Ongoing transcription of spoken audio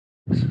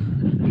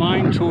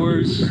mine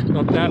tours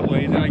up that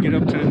way. Then I get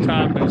up to the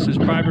top and it says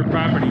private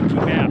property to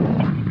map.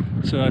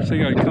 So I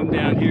figured I'd come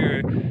down here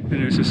and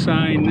there's a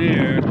sign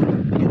there,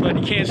 but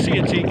you can't see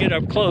it till you get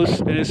up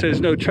close, and it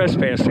says no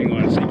trespassing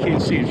on it, so you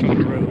can't see it from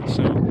the road.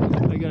 So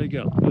I gotta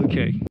go.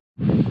 Okay.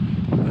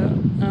 Well,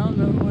 I don't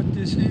know what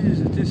this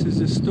is, if this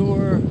is a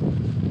store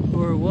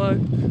or what,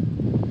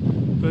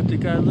 but they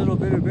got a little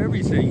bit of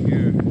everything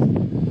here.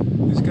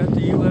 It's got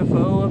the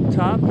UFO up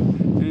top,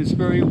 and it's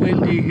very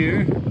windy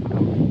here,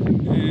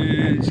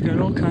 and it's got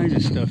all kinds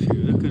of stuff here.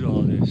 Look at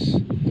all this.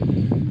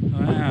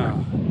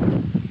 Wow.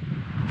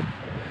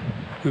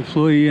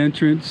 Employee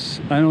entrance.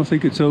 I don't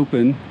think it's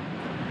open.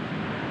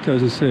 It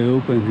doesn't say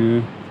open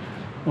here.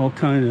 All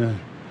kind of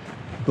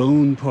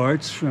bone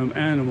parts from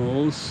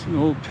animals. An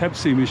old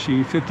Pepsi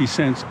machine, 50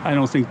 cents. I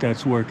don't think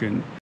that's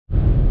working.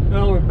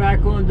 Well, we're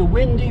back on the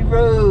windy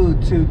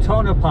road to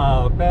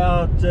Tonopah,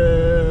 about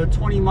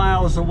 20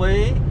 miles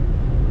away,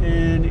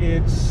 and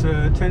it's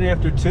 10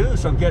 after 2,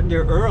 so I'm getting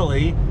there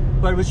early,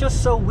 but it was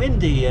just so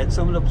windy at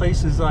some of the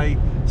places I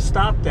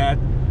stopped at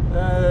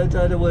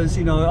that it was,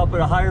 you know, up at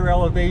a higher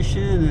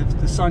elevation.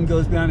 If the sun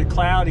goes behind a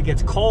cloud, it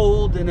gets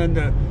cold, and then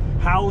the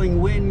howling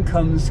wind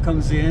comes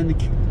in.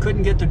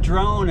 Couldn't get the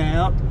drone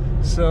out,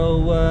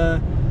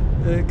 so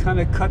it kind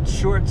of cut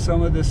short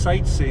some of the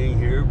sightseeing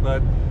here,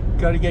 but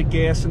got to get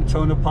gas in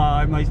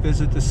Tonopah. I might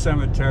visit the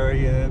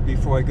cemetery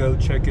before I go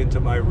check into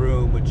my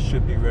room, which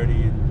should be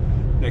ready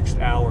in the next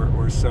hour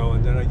or so,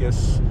 and then I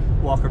guess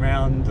walk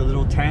around the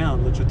little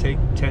town, which will take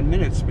 10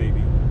 minutes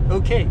maybe.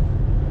 Okay,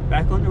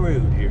 back on the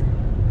road here.